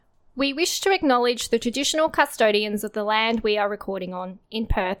We wish to acknowledge the traditional custodians of the land we are recording on in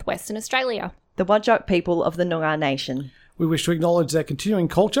Perth, Western Australia. The Whadjuk people of the Noongar Nation. We wish to acknowledge their continuing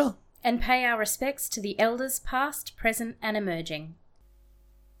culture. And pay our respects to the elders past, present and emerging.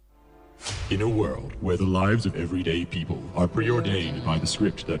 In a world where the lives of everyday people are preordained by the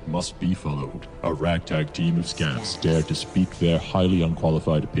script that must be followed, a ragtag team of scamps dare to speak their highly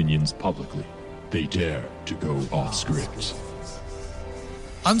unqualified opinions publicly. They dare to go off script.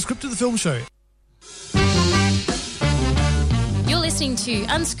 Unscripted the Film Show. You're listening to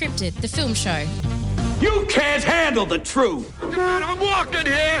Unscripted the Film Show. You can't handle the truth. God, I'm walking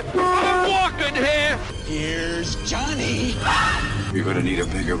here. I'm walking here. Here's Johnny. You're going to need a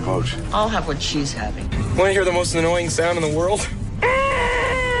bigger boat. I'll have what she's having. Want to hear the most annoying sound in the world?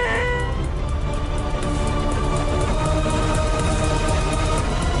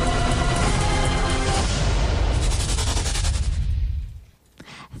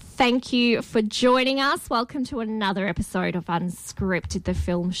 Thank you for joining us. Welcome to another episode of Unscripted, the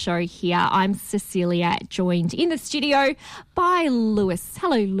film show here. I'm Cecilia, joined in the studio by Lewis.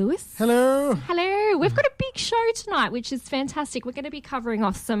 Hello, Lewis. Hello. Hello. We've got a big show tonight, which is fantastic. We're going to be covering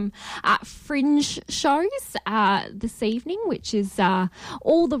off some fringe shows this evening, which is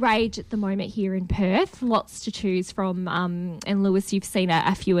all the rage at the moment here in Perth. Lots to choose from. And Lewis, you've seen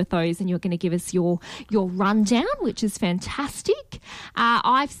a few of those and you're going to give us your rundown, which is fantastic.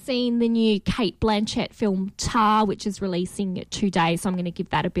 I've seen the new Kate Blanchett film Tar, which is releasing today, so I'm going to give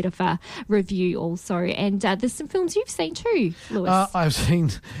that a bit of a review also. And there's some films you've seen too, Lewis. I've seen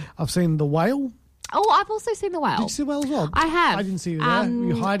The Whale. Oh, I've also seen The Whale. Did you see The Whale as well? I have. I didn't see you there.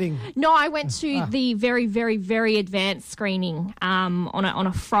 You're hiding. No, I went to the very, very, very advanced screening on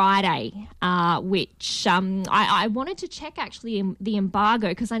a Friday, which I wanted to check actually the embargo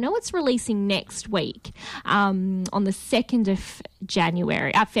because I know it's releasing next week on the 2nd of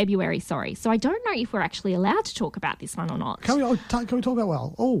February, sorry. So I don't know if we're actually allowed to talk about this one or not. Can we talk about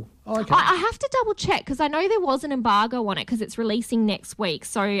Whale? Oh, okay. I have to double check because I know there was an embargo on it because it's releasing next week.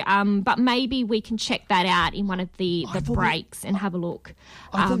 So, but maybe we can check that out in one of the breaks and have a look.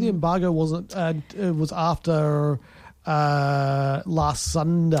 I thought the embargo wasn't. It was after last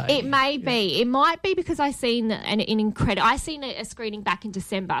Sunday. It may be. It might be because I seen I seen a screening back in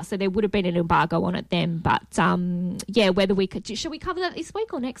December, so there would have been an embargo on it then. But whether we could, should we cover that this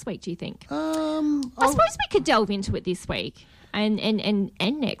week or next week? Do you think? I suppose we could delve into it this week. And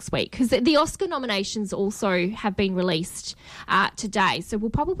next week, because the Oscar nominations also have been released today. So we'll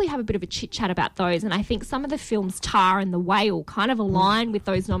probably have a bit of a chit-chat about those. And I think some of the films, Tar and The Whale, kind of align with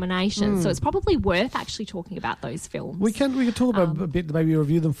those nominations. So it's probably worth actually talking about those films. We can talk about a bit, maybe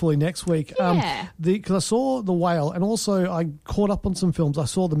review them fully next week. Yeah. Because I saw The Whale, and also I caught up on some films. I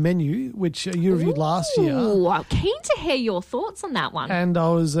saw The Menu, which you reviewed last year. Oh, I'm keen to hear your thoughts on that one. And I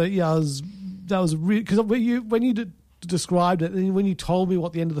was because when you described it, and when you told me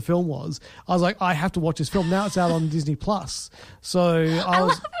what the end of the film was, I was like, I have to watch this film. Now it's out on Disney Plus. So I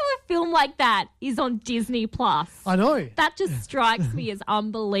love how a film like that is on Disney Plus. I know. That just strikes me as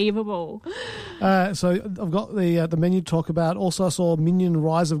unbelievable. So I've got the Menu to talk about. Also, I saw Minion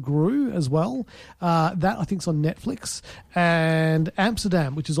Rise of Gru as well. That I think is on Netflix. And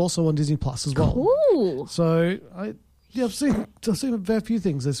Amsterdam, which is also on Disney Plus as well. Cool. So I've seen a fair few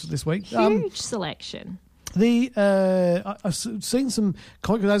things this week. Huge selection. I've seen some,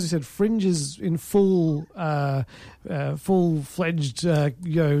 because as you said, Fringe is in full-fledged,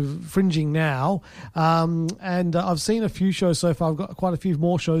 fringing now, and I've seen a few shows so far. I've got quite a few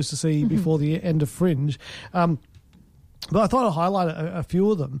more shows to see before the end of Fringe. But I thought I'd highlight a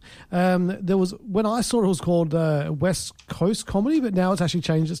few of them. There was, when I saw it was called West Coast Comedy, but now it's actually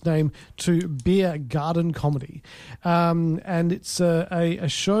changed its name to Beer Garden Comedy. And it's a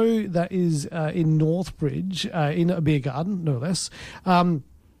show that is in Northbridge, in a beer garden, no less.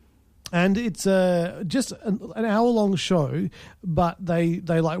 And it's just an hour-long show, but they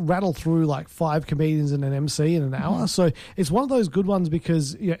like rattle through like 5 comedians and an MC in an hour. So it's one of those good ones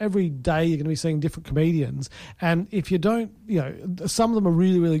because every day you're going to be seeing different comedians. And if you don't, some of them are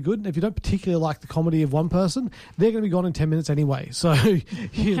really, really good. And if you don't particularly like the comedy of one person, they're going to be gone in 10 minutes anyway. So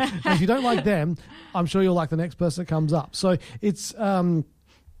if you don't like them, I'm sure you'll like the next person that comes up. So it's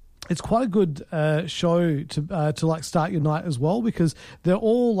quite a good show to like start your night as well, because they're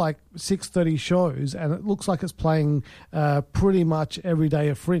all like 6:30 shows, and it looks like it's playing pretty much every day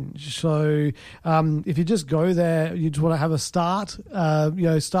of Fringe. So if you just go there, you just want to have a start of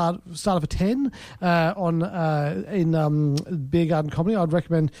a 10 in Beer Garden Comedy. I'd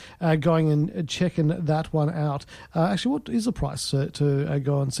recommend going and checking that one out. Actually, what is the price to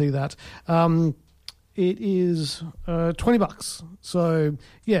go and see that? It is $20. So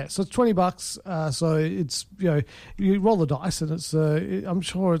yeah, so it's $20. So it's you roll the dice, and it's I'm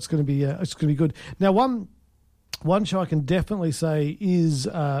sure it's going to be good. Now one show I can definitely say is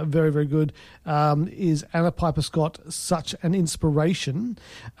very, very good is Anna Piper Scott, Such an Inspiration.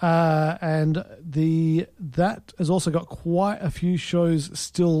 And that has also got quite a few shows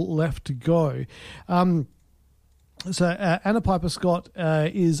still left to go. So Anna Piper Scott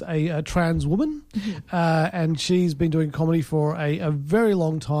is a trans woman, and she's been doing comedy for a very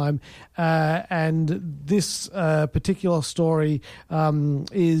long time. And this particular story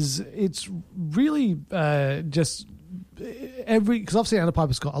it's really just because I've seen Anna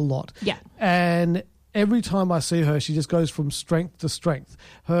Piper Scott a lot, and every time I see her, she just goes from strength to strength.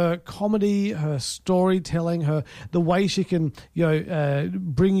 Her comedy, her storytelling, the way she can,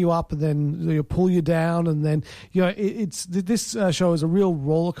 bring you up and then pull you down, and then this show is a real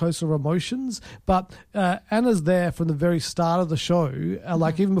roller coaster of emotions. But Anna's there from the very start of the show,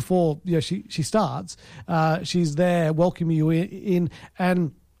 like even before she starts, she's there welcoming you in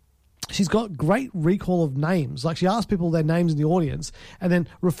and. She's got great recall of names. Like she asks people their names in the audience and then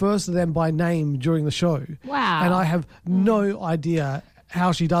refers to them by name during the show. Wow. And I have no idea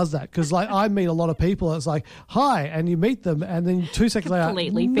how she does that, because like I meet a lot of people, it's like, hi, and you meet them and then 2 seconds later,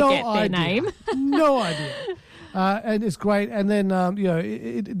 completely forget their name. No idea. And it's great. And then,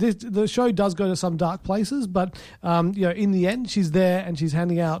 the show does go to some dark places, but, in the end, she's there and she's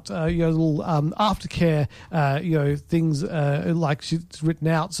handing out, little aftercare, things like she's written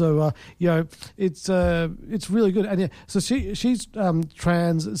out. So, it's really good. And so she's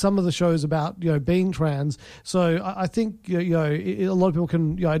trans. Some of the shows about, being trans. So I think, a lot of people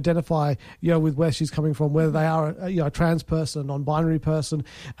can identify, with where she's coming from, whether they are, a trans person, a non-binary person,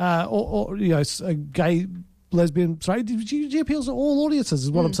 or a gay lesbian, sorry, she appeals to all audiences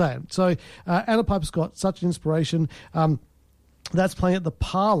is what I'm saying. So Anna Piper Scott, Such an Inspiration. That's playing at the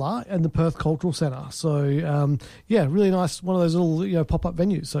Parlour and the Perth Cultural Centre. So, really nice, one of those little pop-up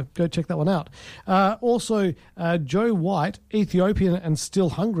venues. So go check that one out. Also, Joe White, Ethiopian and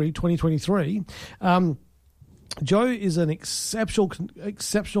Still Hungry, 2023. Joe is an exceptional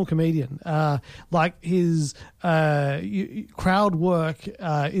comedian. Like his crowd work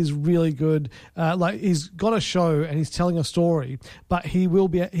is really good. Like he's got a show and he's telling a story, but he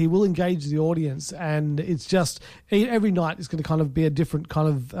will engage the audience, and it's just every night is going to kind of be a different kind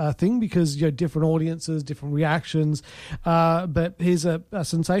of thing, because different audiences, different reactions. But he's a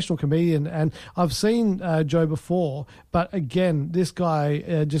sensational comedian, and I've seen Joe before, but again, this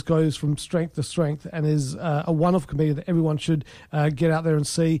guy just goes from strength to strength and is a one-off comedian that everyone should get out there and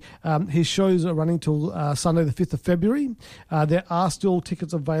see. His shows are running till Sunday the 5th of February. There are still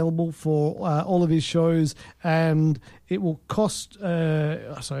tickets available for all of his shows, and it will cost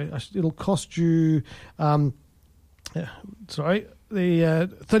it'll cost you the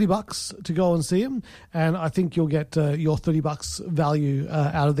 $30 to go and see him, and I think you'll get your $30 value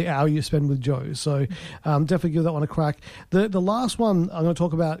out of the hour you spend with Joe. So definitely give that one a crack. The last one I'm going to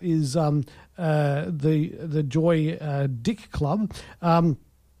talk about is the Joy Dick Club.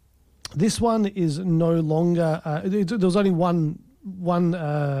 This one is no longer. There was only one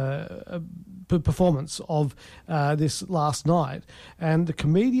performance of this last night, and the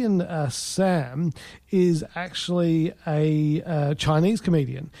comedian Sam is actually a Chinese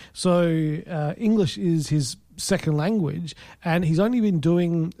comedian, so English is his second language, and he's only been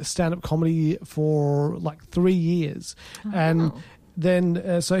doing stand-up comedy for like 3 years. And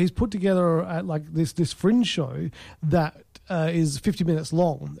then so he's put together like this fringe show that is 50 minutes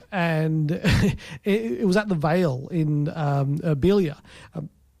long, and it was at the Vale in Belia.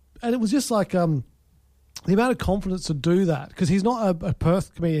 And it was just like the amount of confidence to do that, because he's not a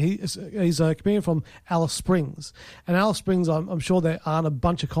Perth comedian. He's a comedian from Alice Springs. And Alice Springs, I'm sure there aren't a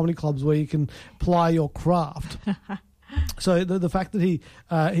bunch of comedy clubs where you can ply your craft. So the fact that he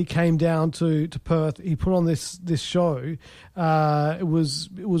came down to Perth, he put on this show, it was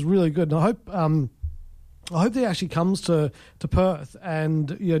really good. And I hope that he actually comes to Perth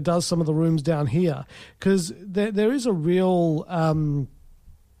and does some of the rooms down here, because there is a real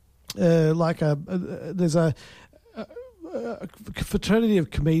there's a fraternity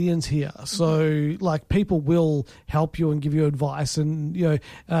of comedians here, so like people will help you and give you advice, and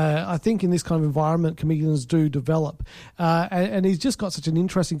I think in this kind of environment comedians do develop, and he's just got such an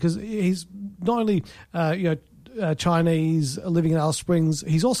interesting, because he's not only Chinese living in Alice Springs,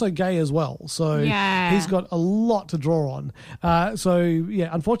 he's also gay as well, so he's got a lot to draw on.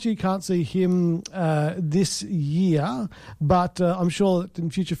 Unfortunately you can't see him this year, but I'm sure that in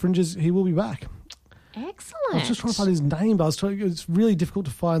future fringes he will be back. Excellent. I was just trying to find his name, but it's really difficult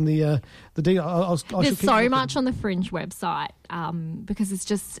to find the detail. There's so much on the Fringe website because it's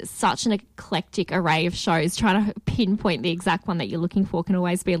just such an eclectic array of shows. Trying to pinpoint the exact one that you're looking for can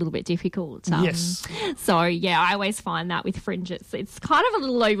always be a little bit difficult. Yes. So, yeah, I always find that with Fringe, it's kind of a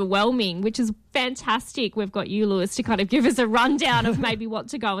little overwhelming, which is fantastic. We've got you, Lewis, to kind of give us a rundown of maybe what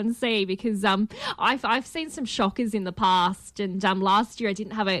to go and see because I've seen some shockers in the past and last year I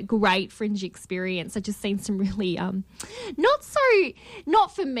didn't have a great Fringe experience. I just seen some really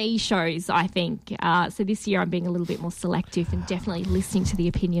not for me shows, I think. So this year I'm being a little bit more selective and definitely listening to the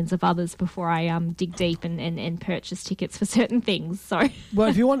opinions of others before I dig deep and purchase tickets for certain things. So well,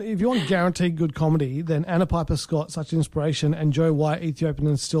 if you want guaranteed good comedy, then Anna Piper Scott, Such Inspiration, and Joe White, Ethiopian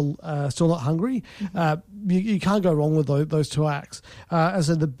and Still Not Hungry. You can't go wrong with those two acts. As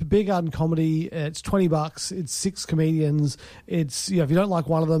I said, the Beer Garden comedy, it's $20. It's 6 comedians. It's if you don't like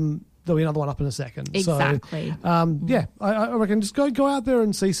one of them, there'll be another one up in a second. Exactly. So, I reckon just go out there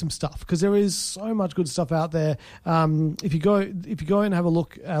and see some stuff because there is so much good stuff out there. If you go and have a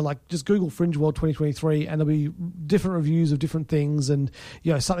look, just Google Fringe World 2023, and there'll be different reviews of different things, and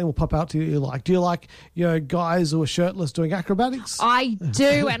something will pop out to you. Like, do you like guys who are shirtless doing acrobatics? I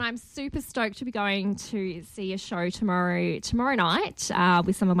do, and I'm super stoked to be going to see a show tomorrow night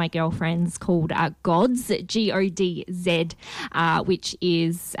with some of my girlfriends called Gods, GODZ, which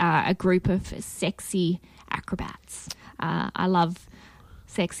is a group of sexy acrobats. I love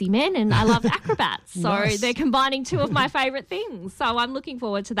sexy men and I love acrobats. So Nice. They're combining two of my favourite things. So I'm looking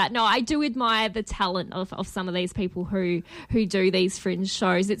forward to that. No, I do admire the talent of some of these people who do these Fringe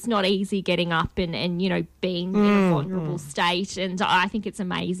shows. It's not easy getting up and being in a vulnerable state. And I think it's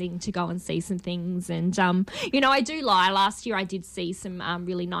amazing to go and see some things. And, I do lie. Last year I did see some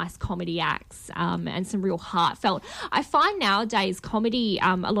really nice comedy acts and some real heartfelt. I find nowadays comedy,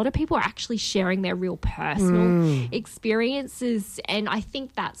 a lot of people are actually sharing their real personal experiences. And I think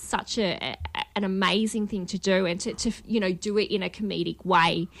that's such an amazing thing to do, and to do it in a comedic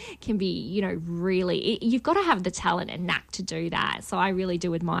way can be really, you've got to have the talent and knack to do that. So I really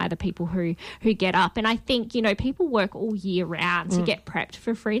do admire the people who get up, and I think people work all year round to get prepped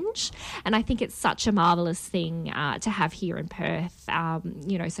for Fringe, and I think it's such a marvelous thing to have here in Perth.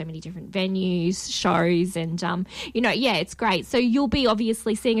 So many different venues, shows, and it's great. So you'll be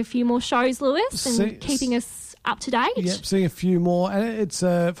obviously seeing a few more shows, Lewis, and keeping us up to date. Yep, seeing a few more, and it's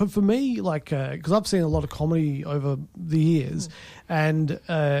for me because I've seen a lot of comedy over the years, and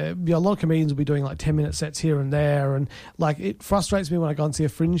a lot of comedians will be doing like 10-minute sets here and there, and it frustrates me when I go and see a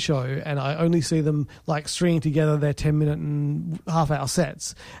Fringe show and I only see them stringing together their 10-minute and half-hour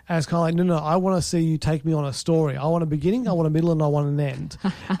sets, and it's kind of no, I want to see you take me on a story. I want a beginning, I want a middle, and I want an end.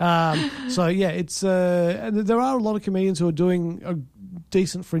 It's there are a lot of comedians who are doing a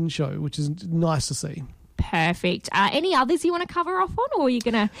decent Fringe show, which is nice to see. Perfect. Any others you want to cover off on, or are you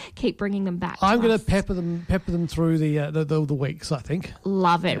going to keep bringing them back? I'm going to pepper them through the weeks, I think.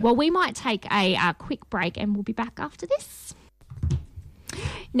 Love it. Yeah. Well, we might take a quick break and we'll be back after this.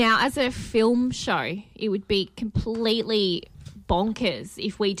 Now, as a film show, it would be completely bonkers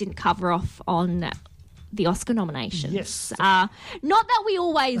if we didn't cover off on the Oscar nominations. Yes. Not that we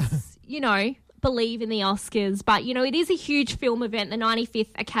always, believe in the Oscars, but it is a huge film event. The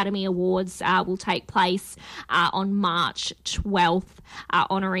 95th Academy Awards will take place on March 12th,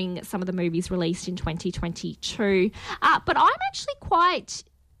 honouring some of the movies released in 2022. But I'm actually quite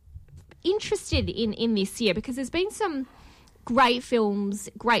interested in this year because there's been some great films,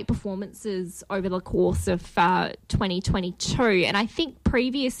 great performances over the course of 2022. And I think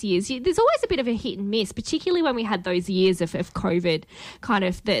previous years, there's always a bit of a hit and miss, particularly when we had those years of COVID. Kind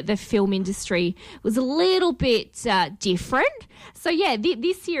of the film industry was a little bit different. So, yeah,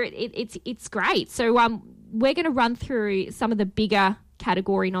 this year it's great. So we're going to run through some of the bigger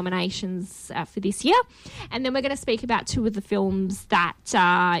category nominations for this year, and then we're going to speak about two of the films that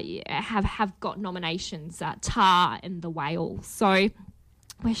have got nominations, Tar and The Whale. So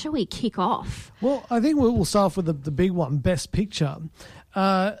where shall we kick off? Well, I think we'll start off with the big one, Best Picture.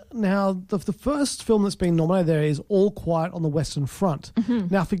 Now, the first film that's been nominated there is All Quiet on the Western Front.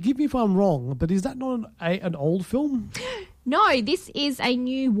 Mm-hmm. Now, forgive me if I'm wrong, but is that not an old film? No, this is a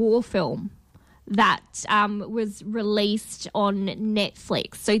new war film that was released on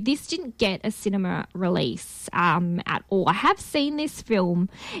Netflix. So this didn't get a cinema release at all. I have seen this film.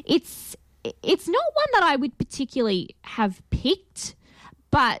 It's not one that I would particularly have picked,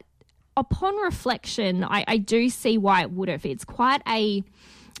 but upon reflection, I do see why it would have. It's quite a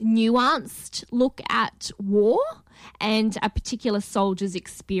nuanced look at war. and a particular soldier's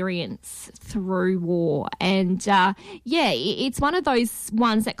experience through war. And it's one of those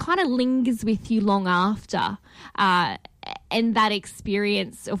ones that kind of lingers with you long after. And that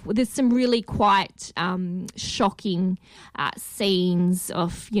experience of, there's some really quite shocking scenes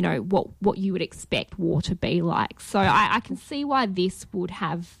of, you know, what you would expect war to be like. So I can see why this would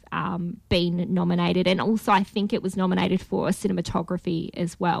have been nominated, and also I think it was nominated for a cinematography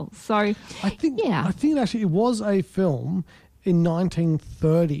as well. So I think actually it was a film in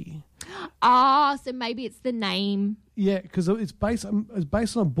 1930. So maybe it's the name. Yeah, because it's based on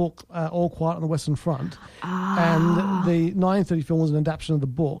a book, All Quiet on the Western Front, and the 1930 film was an adaptation of the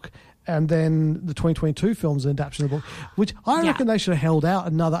book, and then the 2022 film is an adaptation of the book, which I reckon they should have held out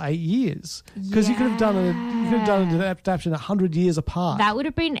another 8 years, because you could have done an adaptation 100 years apart. That would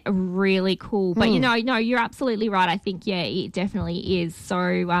have been really cool. But no, you're absolutely right. I think it definitely is. So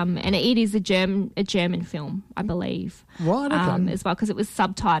and it is a German film, I believe. Right, okay. As well, because it was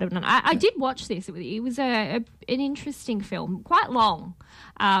subtitled, and I did watch this. It was an interesting film, quite long,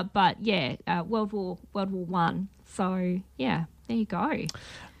 but World War One. So yeah, there you go.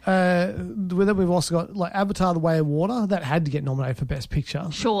 With it, we've also got like Avatar: The Way of Water, that had to get nominated for Best Picture.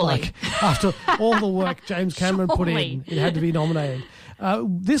 Surely, like, after all the work James Cameron put in, it had to be nominated.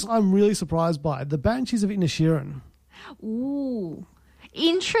 This I'm really surprised by, The Banshees of Inisherin. Ooh,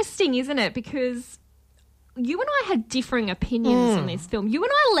 interesting, isn't it? Because you and I had differing opinions on this film. You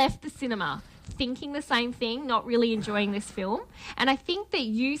and I left the cinema thinking the same thing, not really enjoying this film. And I think that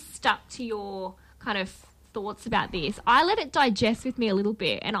you stuck to your kind of thoughts about this. I let it digest with me a little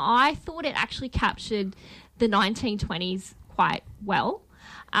bit, and I thought it actually captured the 1920s quite well.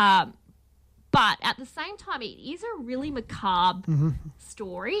 But at the same time, it is a really macabre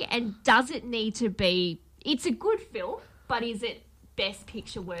story, and does it need to be... It's a good film, but is it Best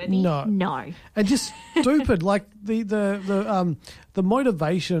Picture worthy? No. And just stupid. Like the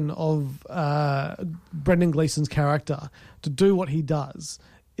motivation of Brendan Gleeson's character to do what he does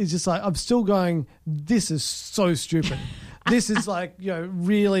is just like, I'm still going, this is so stupid. This is like, you know,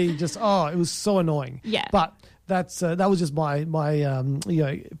 really just, it was so annoying. Yeah. But that was just my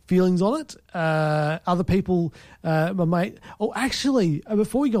feelings on it. Other people, my mate. Oh, actually,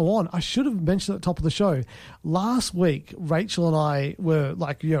 before we go on, I should have mentioned at the top of the show. Last week, Rachel and I were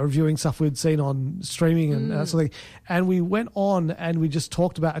reviewing stuff we'd seen on streaming and that sort of thing, and we went on and we just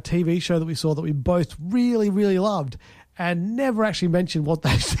talked about a TV show that we saw that we both really, really loved, and never actually mentioned what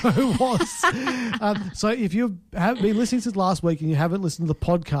that show was. So if you have been listening since last week and you haven't listened to the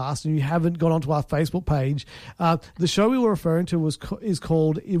podcast and you haven't gone onto our Facebook page, the show we were referring to is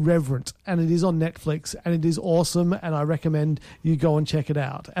called Irreverent, and it is on Netflix, and it is awesome, and I recommend you go and check it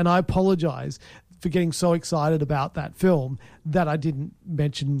out. And I apologise for getting so excited about that film that I didn't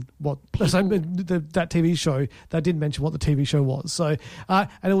mention that TV show, that I didn't mention what the TV show was. So, and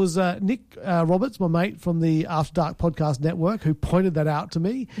it was Nick Roberts, my mate from the After Dark Podcast Network, who pointed that out to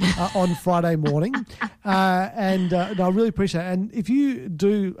me on Friday morning. And I really appreciate it. And if you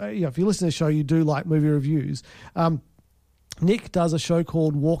do, if you listen to the show, you do like movie reviews. Nick does a show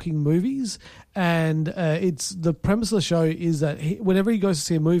called Walking Movies, and it's the premise of the show is that whenever he goes to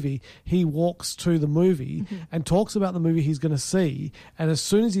see a movie, he walks to the movie and talks about the movie he's going to see, and as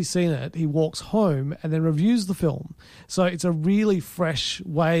soon as he's seen it, he walks home and then reviews the film. So it's a really fresh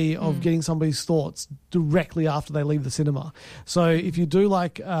way of getting somebody's thoughts directly after they leave the cinema. So if you do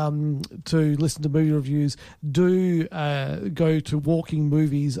like to listen to movie reviews, do go to Walking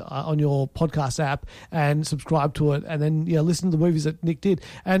Movies on your podcast app and subscribe to it, and then listen to the movies that Nick did.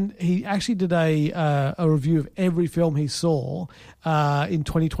 And he actually did a review of every film he saw in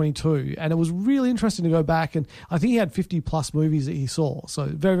 2022, and it was really interesting to go back, and I think he had 50 plus movies that he saw, so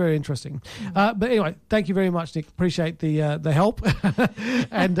very, very interesting. But anyway, thank you very much, Nick. Appreciate the help.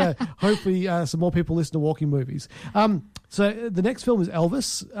 And hopefully some more people listen to Walking Movies. So the next film is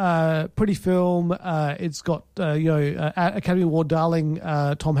Elvis. Pretty film. It's got Academy Award darling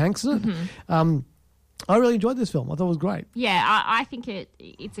Tom Hanks in it. I really enjoyed this film. I thought it was great. Yeah, I think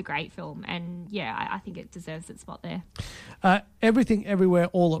it's a great film, and I think it deserves its spot there. Everything, Everywhere,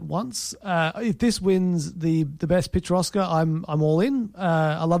 All at Once. If this wins the Best Picture Oscar, I'm all in.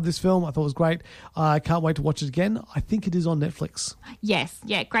 I love this film. I thought it was great. I can't wait to watch it again. I think it is on Netflix. Yes,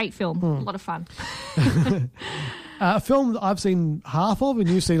 great film. A lot of fun. A film that I've seen half of and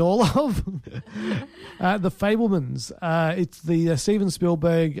you've seen all of, The Fabelmans. It's the Steven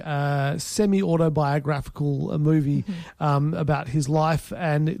Spielberg semi-autobiographical movie about his life,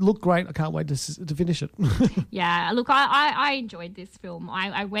 and it looked great. I can't wait to finish it. Yeah, look, I enjoyed this film.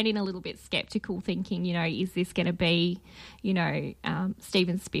 I went in a little bit skeptical, thinking, is this going to be,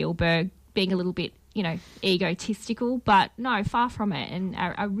 Steven Spielberg being a little bit, egotistical, but no, far from it, and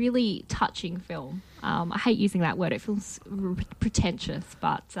a really touching film. I hate using that word; it feels pretentious,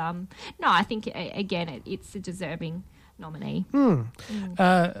 but no, I think again, it's a deserving nominee.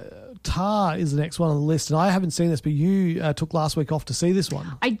 Tar is the next one on the list, and I haven't seen this, but you took last week off to see this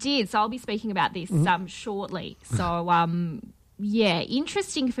one. I did, so I'll be speaking about this shortly. So,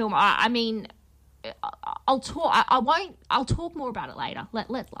 interesting film. I mean, I'll talk. I'll talk more about it later.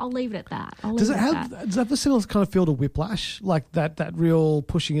 I'll leave it at that. Does it have the similar kind of feel to Whiplash, like that real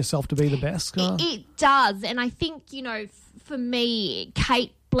pushing yourself to be the best? It does, and I think for me,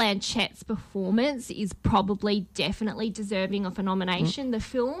 Kate Blanchett's performance is probably definitely deserving of a nomination. The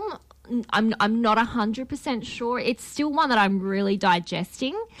film, I'm not 100% sure. It's still one that I'm really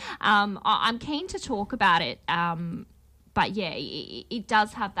digesting. I'm keen to talk about it, but yeah, it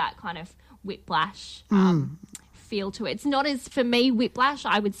does have that kind of Whiplash feel to it. It's not as, for me, Whiplash,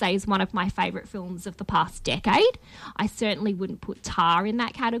 I would say, is one of my favourite films of the past decade. I certainly wouldn't put Tar in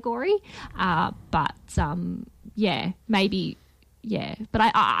that category, but maybe. Yeah,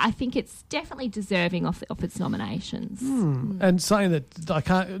 but I think it's definitely deserving of its nominations. And saying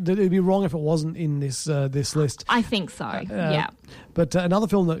that it'd be wrong if it wasn't in this list. I think so. Yeah. But another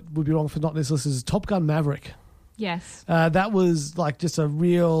film that would be wrong for not in this list is Top Gun Maverick. Yes. That was like just a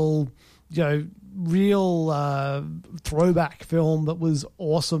real throwback film that was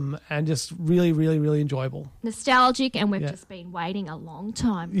awesome and just really, really, really enjoyable. Nostalgic, and we've just been waiting a long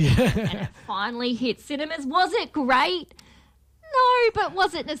time. Yeah. And it finally hit cinemas. Was it great? No, but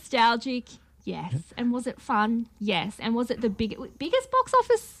was it nostalgic? Yes. And was it fun? Yes. And was it the biggest box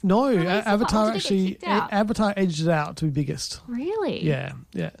office? No, Avatar Avatar edged it out to be biggest. Really? Yeah.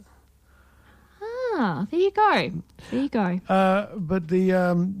 There you go. But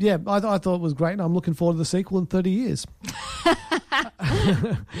I thought it was great, and I'm looking forward to the sequel in 30 years.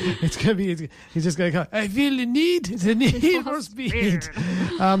 It's gonna be. He's just going to go, I feel the need. It's a need for speed.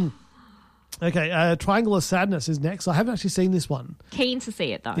 Okay, Triangle of Sadness is next. I haven't actually seen this one. Keen to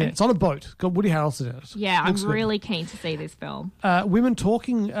see it, though. Yeah, it's on a boat. Got Woody Harrelson in it. Yeah, I'm really keen to see this film. Women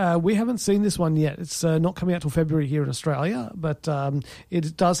Talking, we haven't seen this one yet. It's not coming out till February here in Australia, but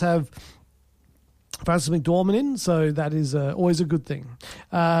it does have Frances McDormand in, so that is always a good thing.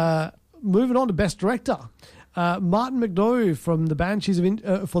 Moving on to Best Director. Martin McDonough from the Banshees of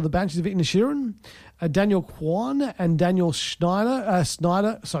Inisherin, Daniel Kwan and Daniel Schneidert,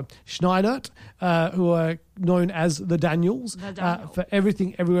 who are known as the Daniels, for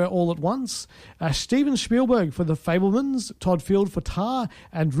Everything Everywhere All at Once. Steven Spielberg for The Fabelmans, Todd Field for Tar,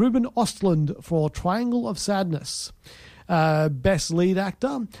 and Ruben Östlund for Triangle of Sadness. Best Lead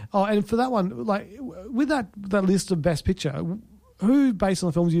Actor. Oh, and for that one, like with that list of Best Picture, who, based on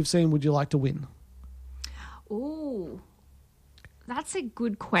the films you've seen, would you like to win? Ooh, that's a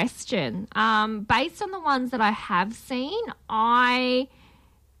good question. Based on the ones that I have seen, I've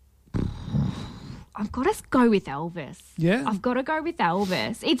got to go with Elvis. Yeah, I've got to go with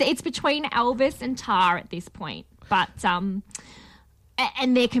Elvis. It's between Elvis and Tar at this point, but and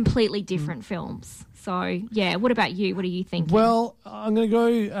they're completely different films. So yeah, what about you? What are you thinking? Well, I'm going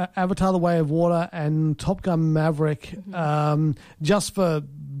to go Avatar: The Way of Water and Top Gun Maverick, just for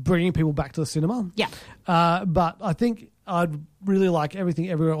bringing people back to the cinema. Yeah. But I think I'd really like Everything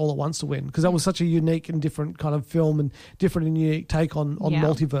Everywhere All at Once to win, because that was such a unique and different kind of film and different and unique take on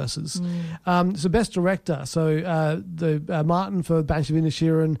multiverses. So Best Director, so the Martin for Banshees of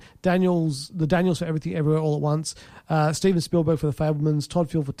Inisherin, the Daniels for Everything Everywhere All at Once, Steven Spielberg for The Fabelmans, Todd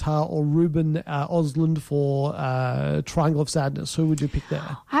Field for Tar, or Ruben Östlund for Triangle of Sadness. Who would you pick there?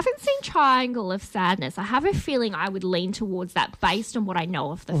 I haven't seen Triangle of Sadness. I have a feeling I would lean towards that based on what I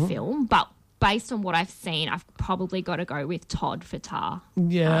know of the film, but based on what I've seen, I've probably got to go with Todd for Tar.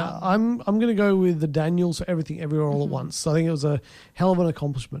 Yeah, I'm going to go with the Daniels for Everything Everywhere All at Once. So I think it was a hell of an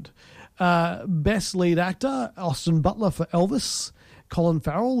accomplishment. Best Lead Actor, Austin Butler for Elvis, Colin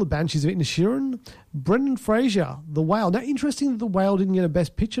Farrell, The Banshees of Inisherin, Brendan Fraser, The Whale. Now, interesting that The Whale didn't get a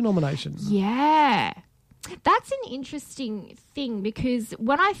Best Picture nomination. Yeah. That's an interesting thing, because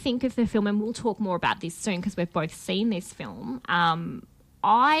when I think of the film, and we'll talk more about this soon because we've both seen this film,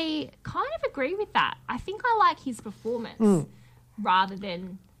 I kind of agree with that. I think I like his performance rather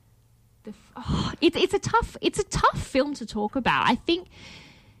than the. It's a tough film to talk about. I think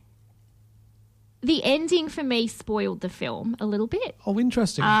the ending for me spoiled the film a little bit. Oh,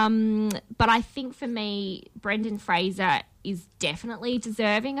 interesting. But I think for me, Brendan Fraser is definitely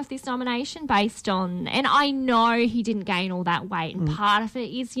deserving of this nomination based on, and I know he didn't gain all that weight, and part of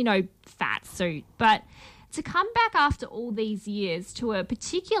it is, fat suit, but to come back after all these years to a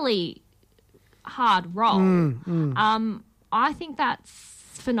particularly hard role, I think that's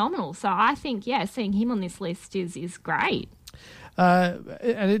phenomenal. So I think, seeing him on this list is great.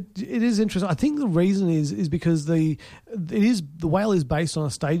 And it is interesting. I think the reason is because the Whale is based on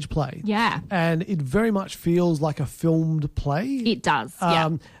a stage play. Yeah. And it very much feels like a filmed play. It does,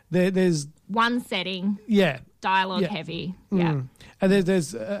 There's one setting. Yeah. Dialogue heavy. Yeah. And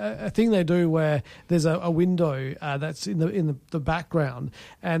there's a thing they do where there's a window that's in the background,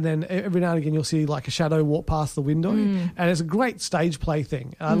 and then every now and again you'll see like a shadow walk past the window, and it's a great stage play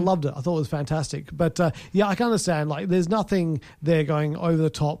thing. I loved it. I thought it was fantastic. But I can understand, like, there's nothing there going over the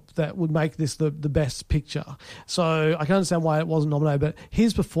top that would make this the best picture. So I can understand why it wasn't nominated. But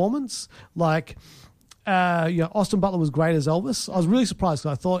his performance, like, Austin Butler was great as Elvis. I was really surprised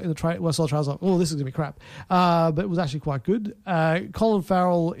because I thought in the when I saw the trailer, I was like, oh, this is going to be crap. But it was actually quite good. Colin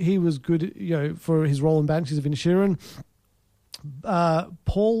Farrell, he was good, for his role in Banshees of Inisherin.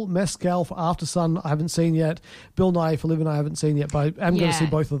 Paul Mescal for After Sun, I haven't seen yet. Bill Nighy for Living, I haven't seen yet, but I'm going to see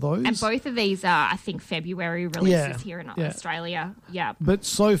both of those. And both of these are, I think, February releases here in Australia. Yeah. But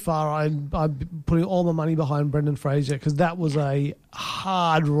so far, I'm putting all my money behind Brendan Fraser because that was a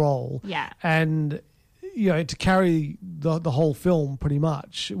hard role. Yeah. And to carry the whole film pretty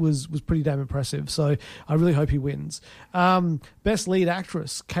much was pretty damn impressive. So I really hope he wins. Best lead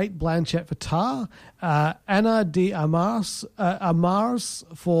actress, Cate Blanchett for Tar, Ana de Armas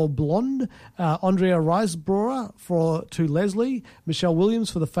for Blonde, Andrea Riseborough for To Leslie, Michelle Williams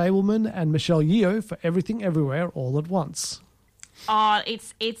for The Fabelman, and Michelle Yeoh for Everything Everywhere All at Once. Oh,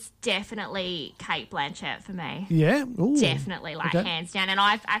 it's definitely Cate Blanchett for me. Yeah? Ooh. Definitely, hands down. And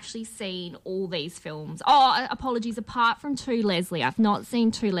I've actually seen all these films. Oh, apologies, apart from To Leslie. I've not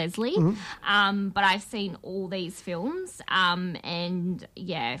seen To Leslie, but I've seen all these films. So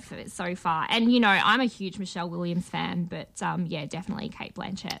far. And, I'm a huge Michelle Williams fan, but, definitely Cate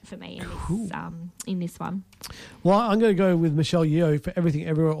Blanchett for me in this one. Well, I'm going to go with Michelle Yeoh for Everything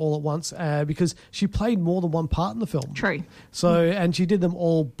Everywhere All at Once because she played more than one part in the film. True. So, and she did them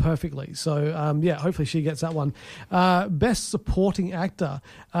all perfectly. So, hopefully she gets that one. Best Supporting Actor,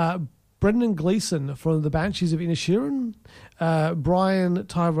 Brendan Gleeson from The Banshees of Inisherin, Brian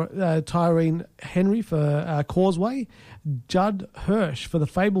Tyrone Henry for Causeway, Judd Hirsch for The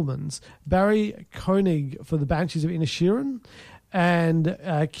Fabelmans, Barry Koenig for The Banshees of Inisherin, and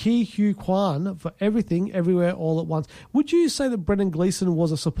Ki Hu Kwan for Everything Everywhere All at Once. Would you say that Brendan Gleeson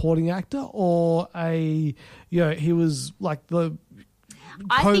was a supporting actor or he was like the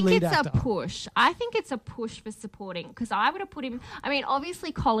co-lead actor? I think it's a push for supporting because I would have put him. I mean,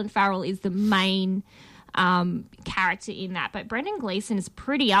 obviously Colin Farrell is the main character in that, but Brendan Gleeson is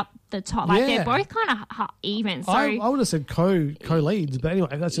pretty up the top. Like they're both kind of even. So I would have said co-leads, but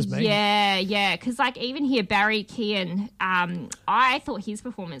anyway, that's just me. Yeah. Because like even here, Barry Keoghan, I thought his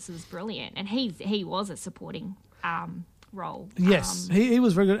performance was brilliant, and he was a supporting role. Yes, he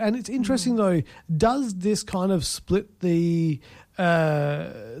was very good, and it's interesting though. Does this kind of split the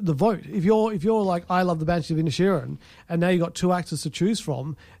vote? If you're like, I love The Banshees of Inisherin, and now you've got two actors to choose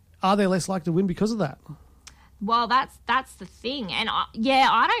from, are they less likely to win because of that? Well, that's the thing, and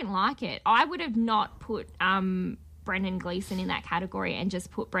I don't like it. I would have not put Brendan Gleeson in that category and just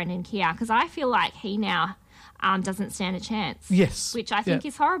put Brendan Keoghan because I feel like he now doesn't stand a chance. Yes, which I think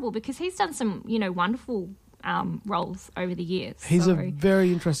is horrible because he's done some wonderful roles over the years. He's a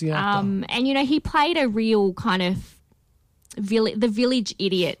very interesting actor, and he played a real kind of the village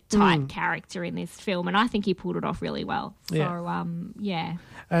idiot type character in this film, and I think he pulled it off really well. So,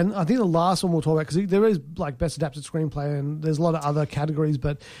 And I think the last one we'll talk about, because there is like best adapted screenplay and there's a lot of other categories,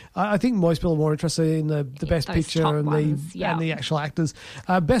 but I think most people are more interested in the best picture and the actual actors.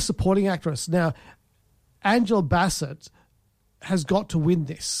 Best supporting actress. Now, Angela Bassett has got to win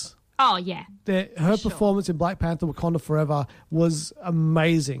this. Oh, yeah. Her performance in Black Panther Wakanda Forever was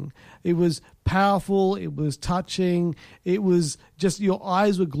amazing. It was powerful. It was touching. It was just your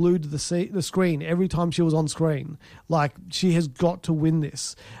eyes were glued to the screen every time she was on screen. Like, she has got to win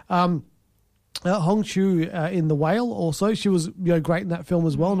this. Hong Chu in The Whale also. She was great in that film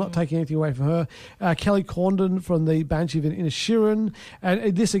as well, not taking anything away from her. Kelly Condon from The Banshee of Inisherin.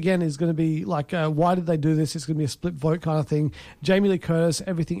 And this, again, is going to be like, why did they do this? It's going to be a split vote kind of thing. Jamie Lee Curtis,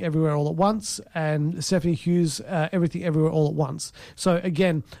 Everything Everywhere All at Once. And Stephanie Hughes, Everything Everywhere All at Once. So,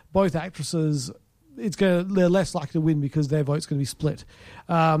 again, both actresses, they're less likely to win because their vote's going to be split.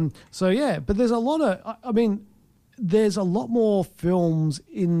 But there's a lot of... There's a lot more films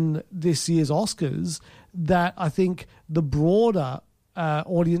in this year's Oscars that I think the broader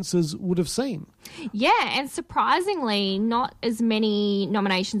audiences would have seen. Yeah, and surprisingly, not as many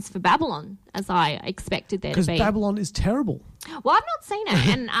nominations for Babylon as I expected there to be. Because Babylon is terrible. Well, I've not seen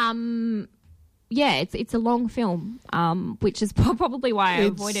it, and it's a long film, which is probably why I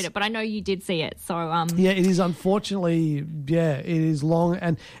avoided it. But I know you did see it, so yeah, it is unfortunately, it is long,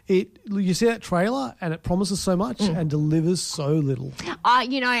 and you see that trailer, and it promises so much and delivers so little.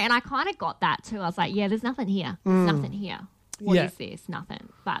 And I kind of got that too. I was like, there's nothing here. There's nothing here. What is this? Nothing.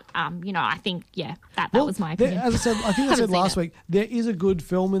 But I think that was my opinion. As I said, I think I said last week, there is a good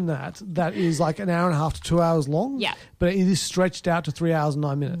film in that is like an hour and a half to 2 hours long. Yeah, but it is stretched out to 3 hours and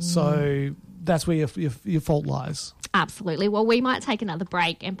 9 minutes. So that's where your fault lies. Absolutely. Well, we might take another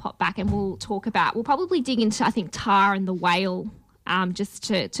break and pop back, and we'll probably dig into, I think, Tar and the Whale. Just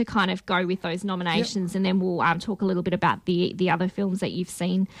to kind of go with those nominations, and then we'll talk a little bit about the other films that you've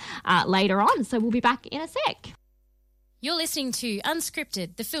seen later on. So we'll be back in a sec. You're listening to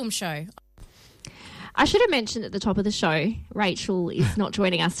Unscripted, the film show. I should have mentioned at the top of the show, Rachel is not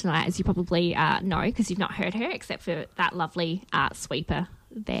joining us tonight, as you probably know, because you've not heard her, except for that lovely sweeper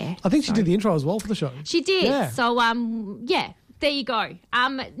there. I think she did the intro as well for the show. She did. Yeah. So, there you go.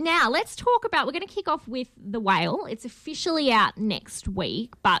 Now, let's talk about, we're going to kick off with The Whale. It's officially out next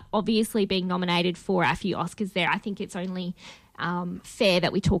week, but obviously being nominated for a few Oscars there, I think it's only fair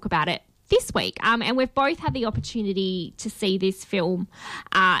that we talk about it this week. And we've both had the opportunity to see this film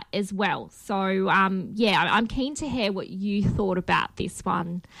as well. So, I'm keen to hear what you thought about this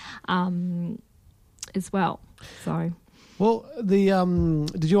one as well. So... Well, did you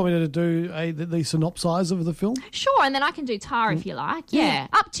want me to do the synopsis of the film? Sure, and then I can do Tar if you like. Yeah,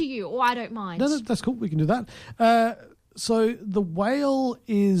 up to you, or I don't mind. No, that's cool. We can do that. So The Whale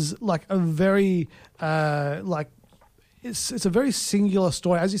is like a very it's a very singular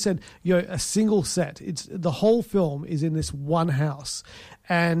story. As you said, a single set. It's the whole film is in this one house.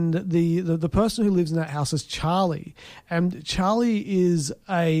 And the person who lives in that house is Charlie. And Charlie is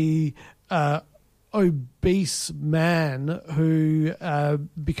a obese man who,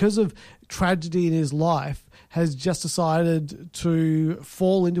 because of tragedy in his life, has just decided to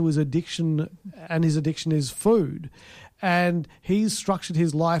fall into his addiction, and his addiction is food. And he's structured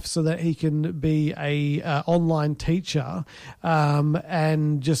his life so that he can be a online teacher,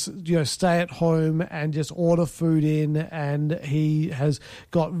 and just stay at home and just order food in. And he has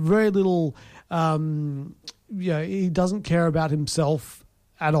got very little. He doesn't care about himself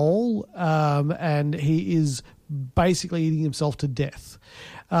at all, and he is basically eating himself to death.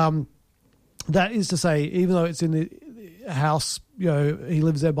 That is to say, even though it's in the house, he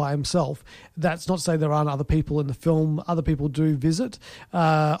lives there by himself, that's not to say there aren't other people in the film. Other people do visit.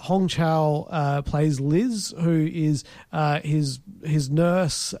 Hong Chow plays Liz, who is his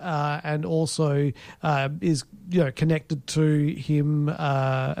nurse, and also is connected to him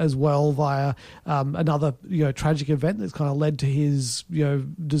as well via another tragic event that's kind of led to his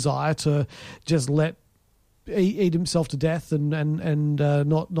desire to just eat himself to death and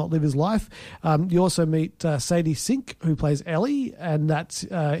not live his life. You also meet Sadie Sink, who plays Ellie, and that's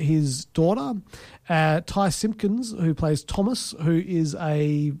his daughter. Ty Simpkins, who plays Thomas, who is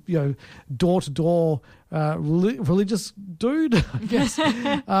a door-to-door religious dude, I guess.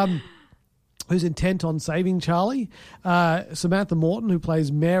 Who's intent on saving Charlie. Samantha Morton, who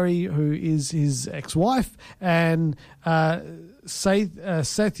plays Mary, who is his ex-wife, and Sathya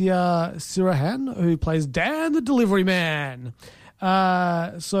Sirahan, who plays Dan the Delivery Man.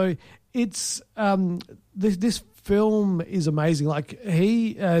 So it's this film is amazing. Like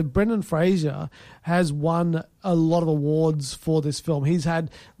Brendan Fraser has won a lot of awards for this film. He's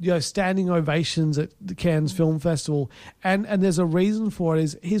had standing ovations at the Cannes Film Festival, and there's a reason for it.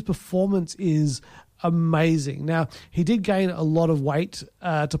 Is his performance is amazing. Now, he did gain a lot of weight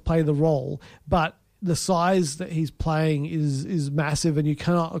to play the role, but the size that he's playing is massive, and you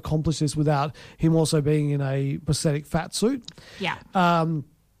cannot accomplish this without him also being in a prosthetic fat suit. Yeah.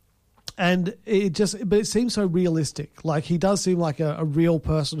 And it seems so realistic. Like, he does seem like a real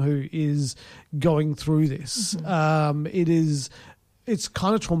person who is going through this. Mm-hmm. It's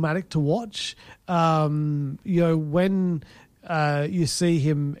kind of traumatic to watch. When you see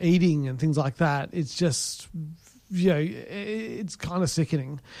him eating and things like that, it's just, it's kind of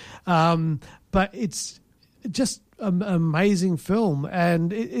sickening. But it's just an amazing film,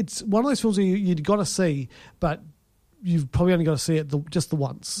 and it's one of those films that you've got to see, but you've probably only got to see it just the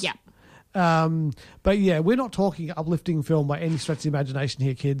once. Yeah. But yeah, we're not talking uplifting film by any stretch of the imagination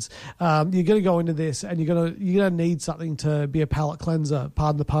here, kids. You're going to go into this, and you're going to need something to be a palate cleanser,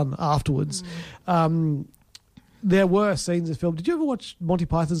 pardon the pun, afterwards. there were scenes in the film. Did you ever watch Monty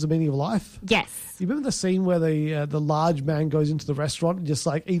Python's The Meaning of Life? Yes. You remember the scene where the large man goes into the restaurant and just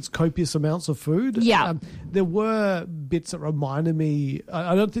like eats copious amounts of food? Yeah. There were bits that reminded me.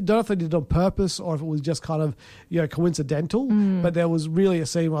 I don't know if they did it on purpose or if it was just kind of coincidental. But there was really a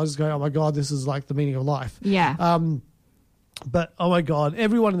scene where I was just going, "Oh my god, this is like the meaning of life." Yeah. But oh my god,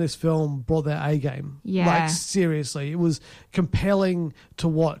 everyone in this film brought their A game. Yeah. Like seriously, it was compelling to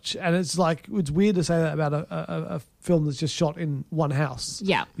watch, and it's weird to say that about a film that's just shot in one house.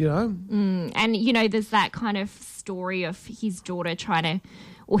 Yeah. You know? And there's that kind of story of his daughter him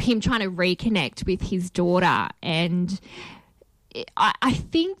trying to reconnect with his daughter, and I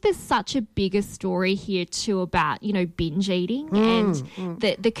think there's such a bigger story here too about, binge eating and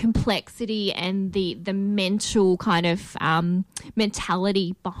the complexity and the mental kind of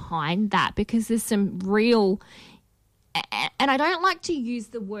mentality behind that, because there's some real, and I don't like to use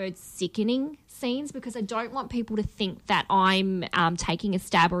the word sickening scenes because I don't want people to think that I'm taking a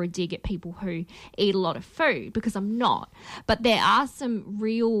stab or a dig at people who eat a lot of food, because I'm not. But there are some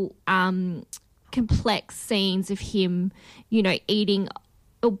real complex scenes of him, eating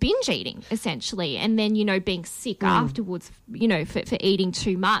or binge eating essentially, and then, being sick afterwards, for eating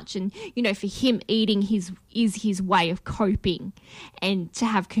too much. And, for him, eating is his way of coping and to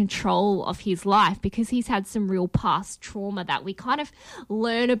have control of his life, because he's had some real past trauma that we kind of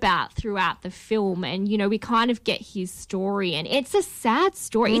learn about throughout the film. And, we kind of get his story, and it's a sad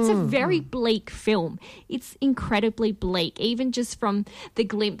story. It's a very bleak film. It's incredibly bleak, even just from the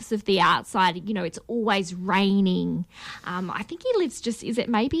glimpse of the outside. It's always raining. I think he lives is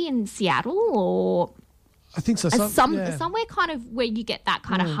it maybe in Seattle or I think so. Somewhere kind of where you get that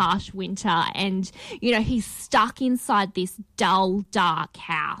kind of harsh winter, and, he's stuck inside this dull, dark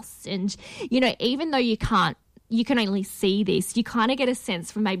house. And, even though you can only see this, you kind of get a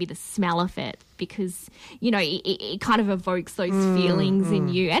sense from maybe the smell of it, because, it kind of evokes those feelings in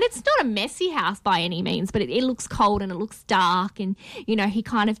you. And it's not a messy house by any means, but it looks cold and it looks dark. And, he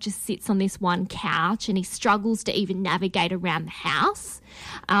kind of just sits on this one couch and he struggles to even navigate around the house.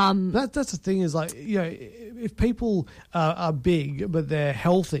 That's the thing is, like, if people are big but they're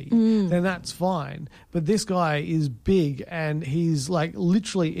healthy, then that's fine. But this guy is big and he's like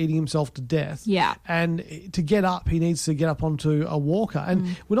literally eating himself to death. Yeah. And to get up, he needs to get up onto a walker.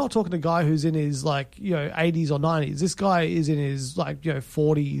 And we're not talking a guy who's in his 80s or 90s. This guy is in his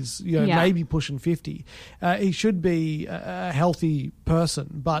 40s, maybe pushing 50. He should be a healthy person,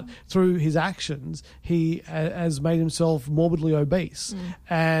 but through his actions, he has made himself morbidly obese.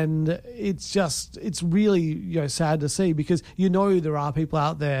 And it's really sad to see, because there are people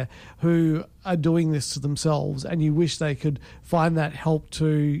out there who are doing this to themselves, and you wish they could find that help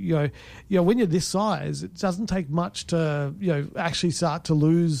to when you're this size, it doesn't take much to actually start to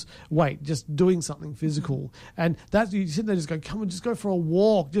lose weight, just doing something physical. And that you sit there just go, come on, just go for a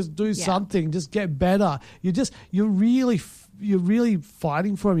walk, just do something, just get better. You're really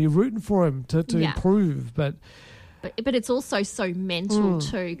fighting for him, you're rooting for him to improve. But it's also so mental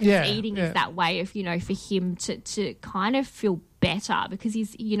too, because eating is that way of, for him to kind of feel better, because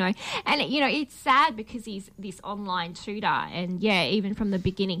he's, and it's sad because he's this online tutor, and even from the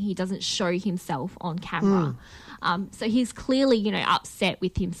beginning he doesn't show himself on camera. So he's clearly, upset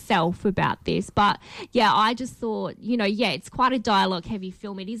with himself about this. But, I just thought, it's quite a dialogue-heavy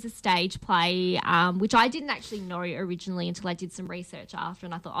film. It is a stage play, which I didn't actually know originally until I did some research after,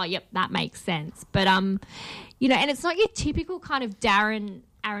 and I thought, oh, yep, that makes sense. But, and it's not your typical kind of Darren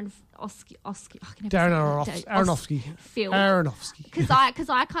Aronofsky film. Aronofsky. Because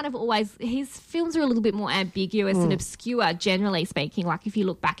I kind of always, his films are a little bit more ambiguous and obscure, generally speaking, like if you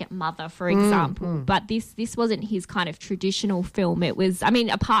look back at Mother, for example. But this wasn't his kind of traditional film. It was,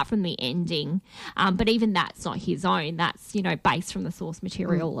 apart from the ending, but even that's not his own. That's, based from the source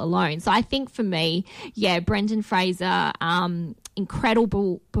material alone. So I think for me, Brendan Fraser,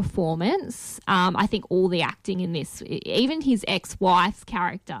 incredible performance. I think all the acting in this, even his ex-wife's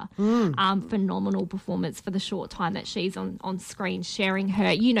character, phenomenal performance for the short time that she's on screen sharing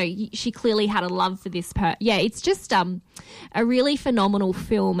her. She clearly had a love for this it's just a really phenomenal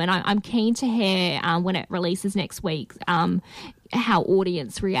film, and I'm keen to hear when it releases next week how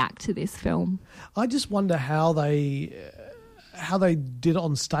audience react to this film. I just wonder how they did it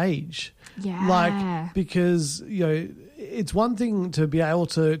on stage. Yeah. Because, it's one thing to be able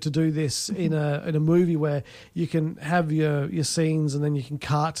to do this in a movie where you can have your scenes and then you can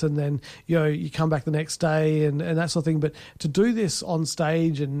cut and then you come back the next day and that sort of thing. But to do this on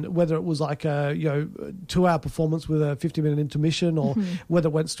stage, and whether it was like a 2-hour performance with a 50-minute intermission or whether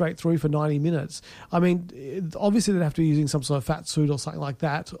it went straight through for 90 minutes, I mean, obviously they'd have to be using some sort of fat suit or something like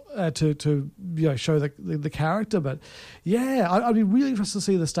that to show the character. But yeah, I'd be really interested to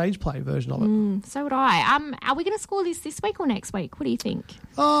see the stage play version of it. So would I. Are we going to score this week or next week? What do you think?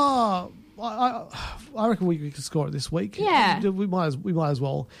 Oh, I reckon we could score it this week. Yeah, we might as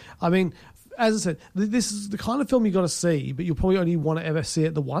well. I mean, as I said, this is the kind of film you got to see, but you'll probably only want to ever see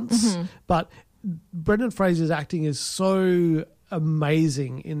it the once. But Brendan Fraser's acting is so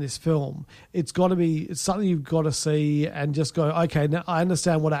amazing in this film. It's something you've got to see and just go, okay, now I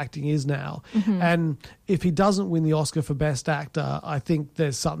understand what acting is now. And if he doesn't win the Oscar for Best Actor, I think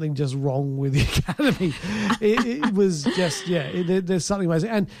there's something just wrong with the Academy. it was just, there's something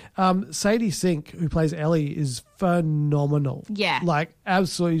amazing. And Sadie Sink, who plays Ellie, is phenomenal. Yeah. Like,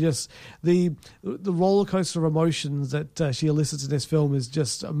 absolutely just the roller coaster of emotions that she elicits in this film is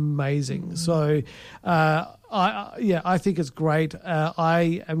just amazing. So, I think it's great.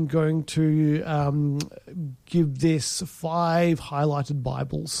 I am going to give this 5 highlighted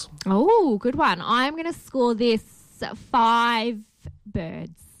Bibles. Oh, good one. I'm going to score this 5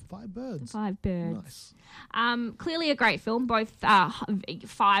 birds. 5 birds. 5 birds. Nice. Clearly a great film. Both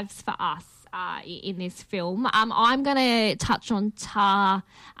 5s for us. In this film. I'm going to touch on Tar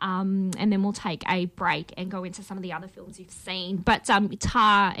and then we'll take a break and go into some of the other films you've seen. But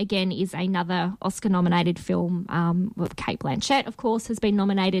Tar, again, is another Oscar-nominated film. With Cate Blanchett, of course, has been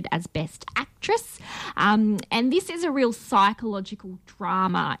nominated as Best Actress. And this is a real psychological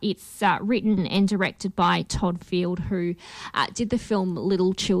drama. It's written and directed by Todd Field, who did the film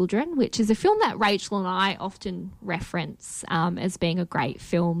Little Children, which is a film that Rachel and I often reference as being a great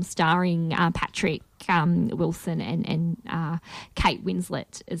film starring Patrick Wilson and Kate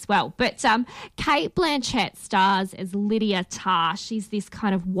Winslet as well. But Cate Blanchett stars as Lydia Tarr. She's this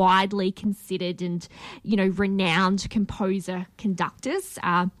kind of widely considered and, renowned composer-conductors.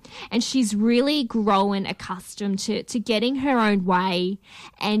 And she's really grown accustomed to getting her own way,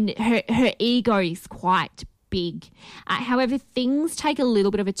 and her ego is quite big. However, things take a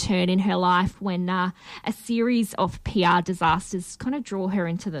little bit of a turn in her life when a series of PR disasters kind of draw her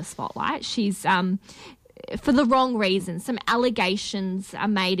into the spotlight. She's for the wrong reasons. Some allegations are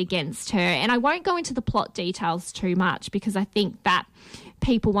made against her, and I won't go into the plot details too much because I think that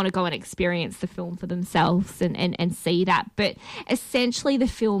people want to go and experience the film for themselves and see that. But essentially the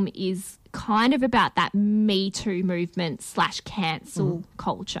film is kind of about that Me Too movement / cancel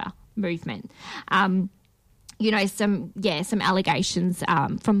culture movement. Some allegations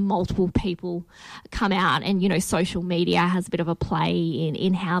from multiple people come out, and, social media has a bit of a play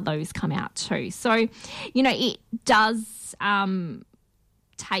in how those come out too. So, it does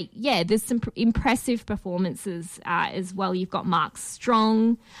there's some impressive performances as well. You've got Mark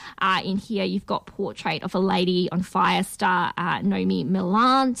Strong in here. You've got Portrait of a Lady on Fire star Nomi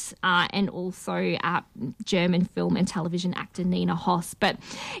Millant, and also German film and television actor Nina Hoss. But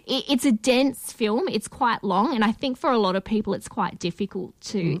it's a dense film. It's quite long, and I think for a lot of people it's quite difficult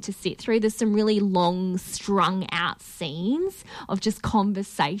to sit through. There's some really long, strung-out scenes of just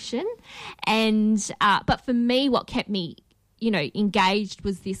conversation. And but for me, what kept me engaged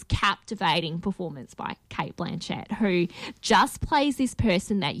was this captivating performance by Cate Blanchett, who just plays this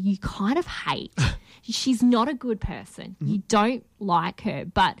person that you kind of hate. She's not a good person. You don't like her,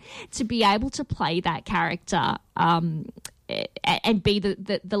 but to be able to play that character and be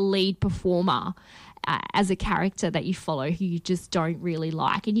the lead performer as a character that you follow who you just don't really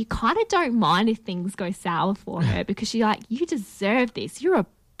like, and you kind of don't mind if things go sour for her because you're like, you deserve this. You're a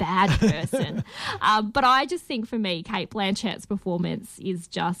bad person. But I just think for me, Cate Blanchett's performance is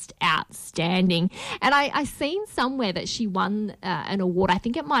just outstanding. And I seen somewhere that she won an award. I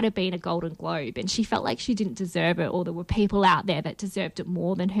think it might have been a Golden Globe, and she felt like she didn't deserve it, or there were people out there that deserved it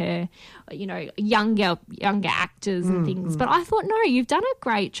more than her, younger actors and things. But I thought, no, you've done a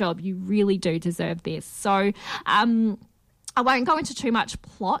great job. You really do deserve this. So, I won't go into too much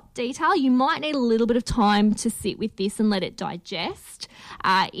plot detail. You might need a little bit of time to sit with this and let it digest.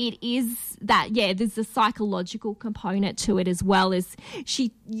 It is that, there's a psychological component to it as well, as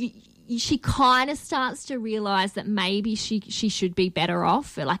she kind of starts to realise that maybe she should be better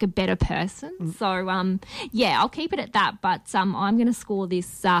off, like a better person. So, I'll keep it at that. But I'm going to score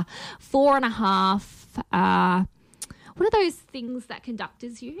this 4.5 what are those things that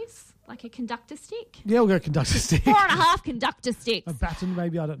conductors use? Like a conductor stick? Yeah, we'll go conductor stick. 4.5 conductor sticks. A baton,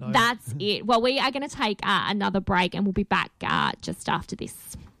 maybe, I don't know. That's it. Well, we are going to take another break and we'll be back just after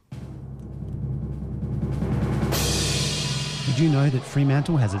this. Did you know that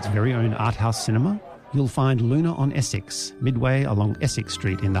Fremantle has its very own art house cinema? You'll find Luna on Essex, midway along Essex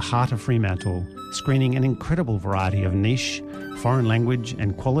Street in the heart of Fremantle, screening an incredible variety of niche, foreign language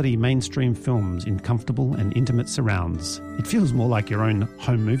and quality mainstream films in comfortable and intimate surrounds. It feels more like your own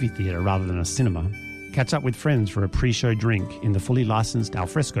home movie theatre rather than a cinema. Catch up with friends for a pre-show drink in the fully licensed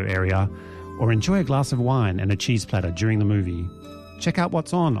alfresco area, or enjoy a glass of wine and a cheese platter during the movie. Check out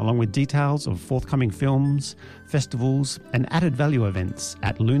what's on, along with details of forthcoming films, festivals and added value events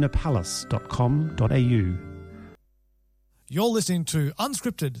at lunapalace.com.au. You're listening to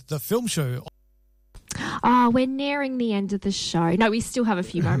Unscripted, the film show. We're nearing the end of the show. No, we still have a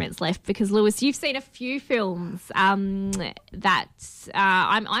few moments left because, Lewis, you've seen a few films that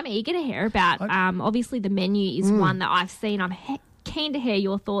I'm eager to hear about. Obviously, The Menu is one that I've seen. I'm keen to hear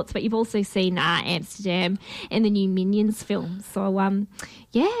your thoughts, but you've also seen Amsterdam and the new Minions film. So,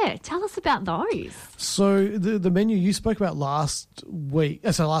 tell us about those. So the Menu you spoke about last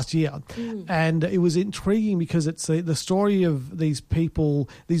year, and it was intriguing because it's the story of these people,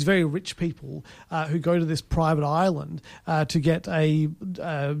 these very rich people who go to this private island to get a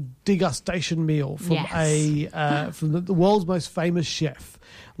degustation meal from from the world's most famous chef.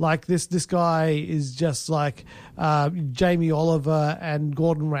 Like this guy is just like Jamie Oliver and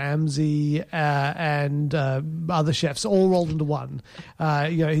Gordon Ramsay and other chefs all rolled into one.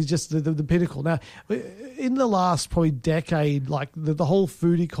 He's just the pinnacle. Now, in the last probably decade, like the whole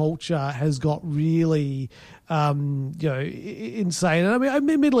foodie culture has got really, insane. And I mean,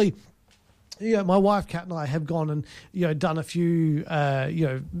 admittedly, my wife Kat and I have gone and done a few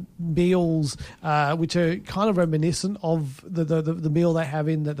meals which are kind of reminiscent of the meal they have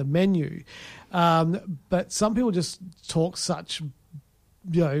in the Menu, but some people just talk such.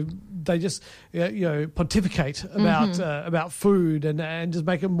 They just pontificate about food and just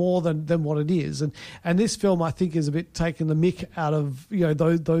make it more than what it is, and this film I think is a bit taking the mick out of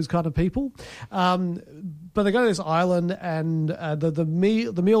those kind of people. But they go to this island, and the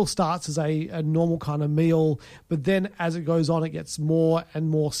meal starts as a normal kind of meal, but then as it goes on, it gets more and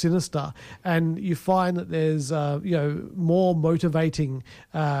more sinister, and you find that there's more motivating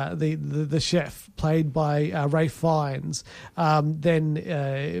the chef played by Ralph Fiennes than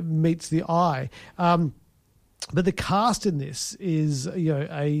meets the eye. But the cast in this is,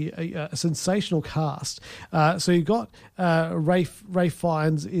 a sensational cast. So you've got Ralph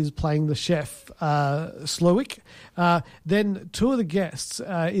Fiennes is playing the chef Slowik. Then two of the guests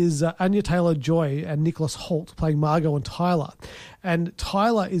is Anya Taylor-Joy and Nicholas Hoult playing Margot and Tyler. And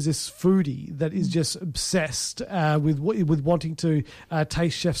Tyler is this foodie that is just obsessed with wanting to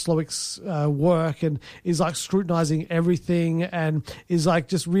taste Chef Slowik's work, and is like scrutinizing everything, and is like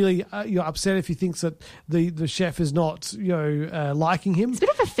just really upset if he thinks that the chef is not liking him. He's a bit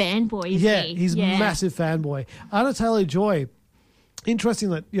of a fanboy, isn't he? He's a massive fanboy. Anya Taylor-Joy. Interesting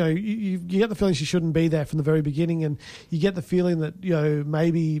that you get the feeling she shouldn't be there from the very beginning, and you get the feeling that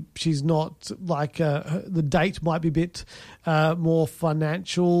maybe she's not like the date might be a bit more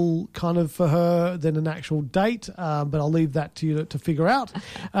financial kind of for her than an actual date, but I'll leave that to you to figure out.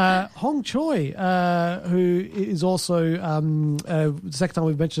 Hong Choi, who is also the second time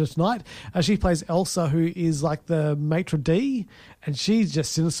we've mentioned her tonight, she plays Elsa, who is like the maitre d', and she's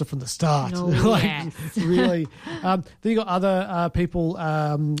just sinister from the start. Really. Then you got other people,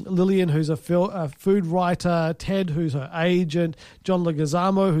 Lillian, who's a food writer, Ted, who's her agent, John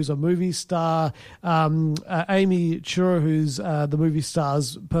Leguizamo, who's a movie star, Amy Chura, who's the movie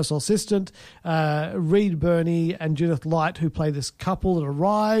star's personal assistant, Reed Birney and Judith Light, who play this couple that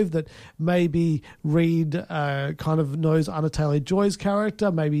arrive, that maybe Reed kind of knows Anya Taylor-Joy's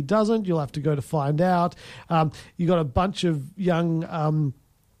character, maybe he doesn't. You'll have to go to find out. You got a bunch of young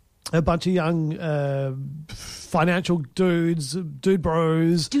financial dude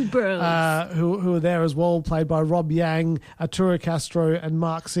bros who are there as well, played by Rob Yang, Arturo Castro, and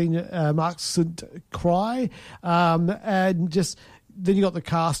Mark St. Cry, and just then you got the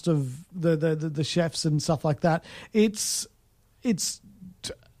cast of the chefs and stuff like that. It's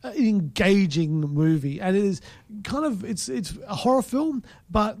an engaging movie, and it is kind of it's a horror film,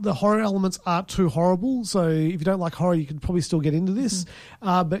 but the horror elements aren't too horrible. So if you don't like horror, you can probably still get into this.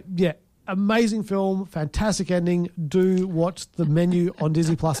 But yeah, amazing film, fantastic ending. Do watch The Menu on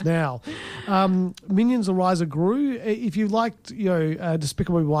Disney Plus now. Minions: The Rise of Gru. If you liked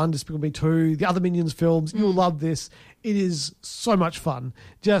Despicable Me 1, Despicable Me 2, the other Minions films, you'll love this. It is so much fun,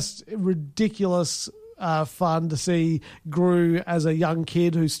 just ridiculous. fun to see Gru as a young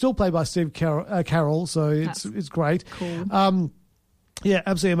kid who's still played by Steve Carell, so it's great. Cool. Yeah,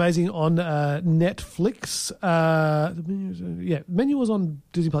 absolutely amazing on Netflix. Menu was on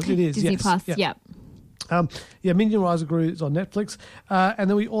Disney Plus. It is Disney Plus. Yep. Minion Rise of Gru is on Netflix, and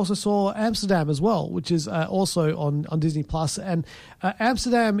then we also saw Amsterdam as well, which is also on Disney Plus. And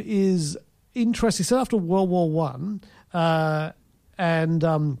Amsterdam is interesting. Set after World War One, it's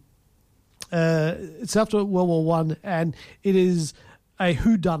after World War One, and it is a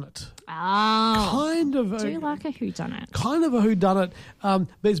whodunit. Oh, kind of. Do you like a whodunit? Kind of a whodunit, but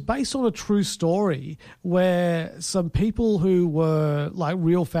it's based on a true story where some people who were like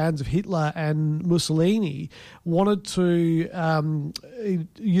real fans of Hitler and Mussolini wanted to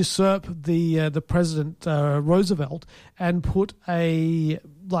usurp the president Roosevelt and put a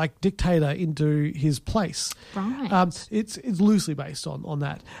dictator into his place. Right. It's loosely based on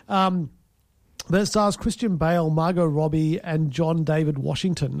that. But it stars Christian Bale, Margot Robbie, and John David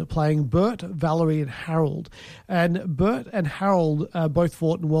Washington playing Bert, Valerie, and Harold. And Bert and Harold both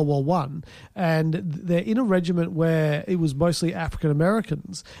fought in World War One, and they're in a regiment where it was mostly African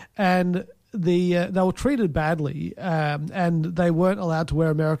Americans, and they were treated badly, and they weren't allowed to wear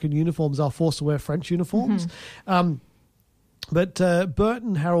American uniforms. They were forced to wear French uniforms. Mm-hmm. But Bert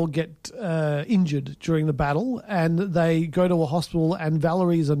and Harold get injured during the battle, and they go to a hospital, and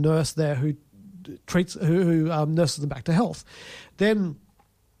Valerie's a nurse there who nurses them back to health. Then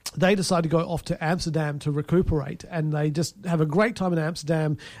they decide to go off to Amsterdam to recuperate, and they just have a great time in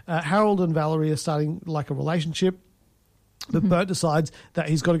Amsterdam. Harold and Valerie are starting like a relationship. But Bert decides that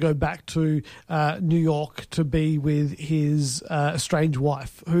he's got to go back to New York to be with his estranged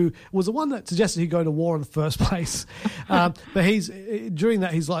wife, who was the one that suggested he go to war in the first place. But during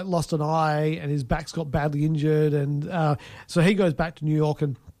that he's lost an eye, and his back's got badly injured, and so he goes back to New York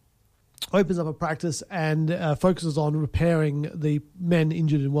and opens up a practice and focuses on repairing the men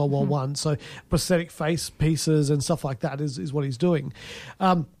injured in World War One. So prosthetic face pieces and stuff like that is what he's doing.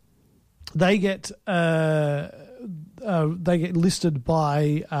 They get listed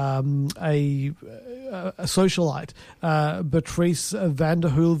by a socialite, Beatrice van der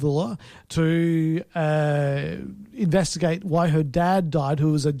Hulviller, to investigate why her dad died,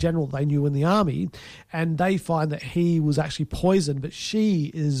 who was a general they knew in the army, and they find that he was actually poisoned, but she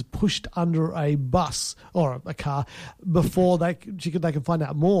is pushed under a bus or a car before they can find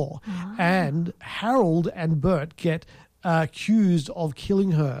out more. Oh. And Harold and Bert get accused of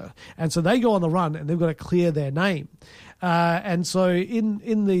killing her, and so they go on the run, and they've got to clear their name. And so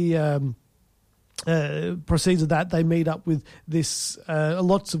in the proceeds of that, they meet up with this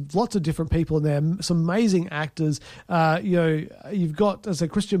lots of different people in there, some amazing actors. You've got, as I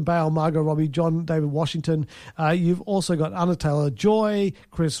said, Christian Bale, Margot Robbie, John David Washington. You've also got Anna Taylor-Joy,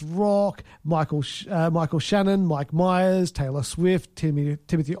 Chris Rock, Michael Shannon, Mike Myers, Taylor Swift,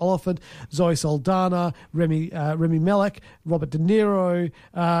 Timothy Olyphant, Zoe Saldana, Remy Malek, Robert De Niro.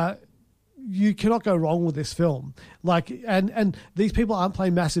 You cannot go wrong with this film. And these people aren't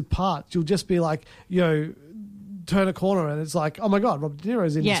playing massive parts. You'll just be turn a corner and it's like, oh my God, Robert De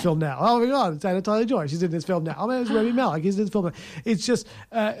Niro's in this film now. Oh my God, it's Anna Taylor-Joy. She's in this film now. Oh man, it's Remy Malek. He's in this film now. It's just,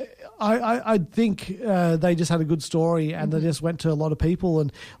 I think they just had a good story, and they just went to a lot of people.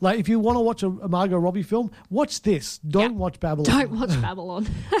 And if you want to watch a Margot Robbie film, watch this. Don't watch Babylon. Don't watch Babylon.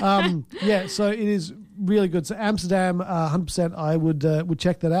 So it is really good. So Amsterdam, 100%, I would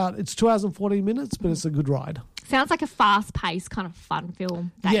check that out. It's 2 hours and 14 minutes, but it's a good ride. Sounds like a fast-paced kind of fun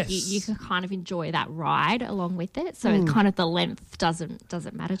film that yes. you can kind of enjoy that ride along with it. So kind of the length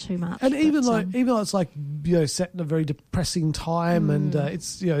doesn't matter too much. And even though it's set in a very depressing time, and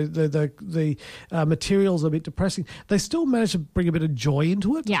it's the materials are a bit depressing, they still manage to bring a bit of joy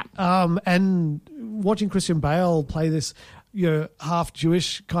into it. Yeah. And watching Christian Bale play this half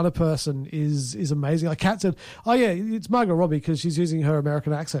Jewish kind of person is amazing. Like Kat said, oh yeah, it's Margot Robbie because she's using her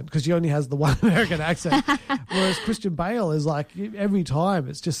American accent, because she only has the one American accent. Whereas Christian Bale is every time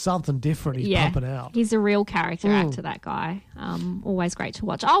it's just something different he's pumping out. He's a real character actor, that guy. Always great to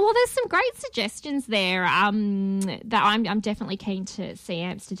watch. Oh well, there's some great suggestions there. That I'm definitely keen to see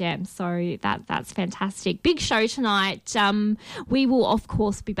Amsterdam. So that's fantastic. Big show tonight. We will of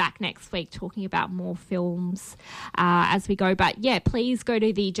course be back next week talking about more films as we go. But yeah, please go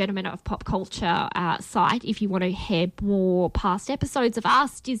to the Gentlemen of Pop Culture site if you want to hear more past episodes of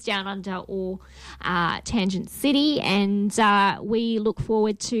us, Diz Down Under or Tangent City. And we look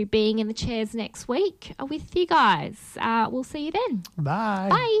forward to being in the chairs next week with you guys. We'll see you then. Bye.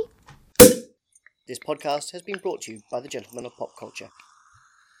 Bye. This podcast has been brought to you by the Gentlemen of Pop Culture.